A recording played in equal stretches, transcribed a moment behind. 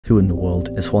Who in the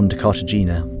world is Juan de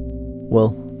Cartagena?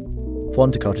 Well,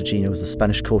 Juan de Cartagena was a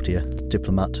Spanish courtier,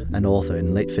 diplomat, and author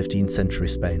in late 15th century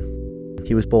Spain.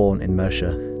 He was born in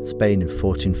Murcia, Spain in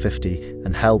 1450,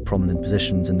 and held prominent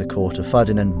positions in the court of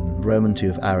Ferdinand Roman II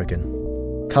of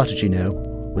Aragon. Cartagena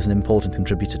was an important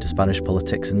contributor to Spanish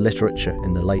politics and literature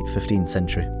in the late 15th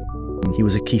century. He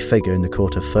was a key figure in the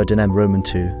court of Ferdinand Roman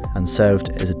II and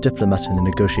served as a diplomat in the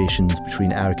negotiations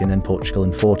between Aragon and Portugal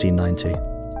in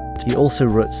 1490. He also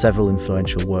wrote several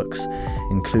influential works,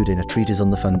 including a treatise on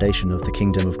the foundation of the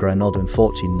Kingdom of Granada in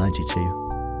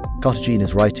 1492.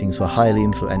 Cartagena's writings were highly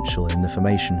influential in the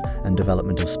formation and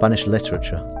development of Spanish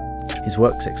literature. His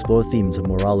works explore themes of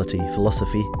morality,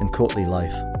 philosophy, and courtly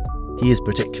life. He is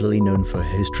particularly known for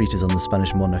his treatise on the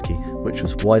Spanish monarchy, which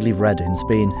was widely read in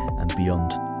Spain and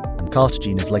beyond. And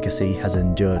Cartagena's legacy has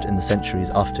endured in the centuries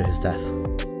after his death.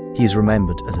 He is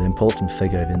remembered as an important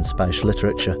figure in Spanish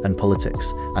literature and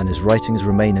politics, and his writings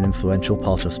remain an influential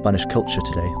part of Spanish culture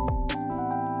today.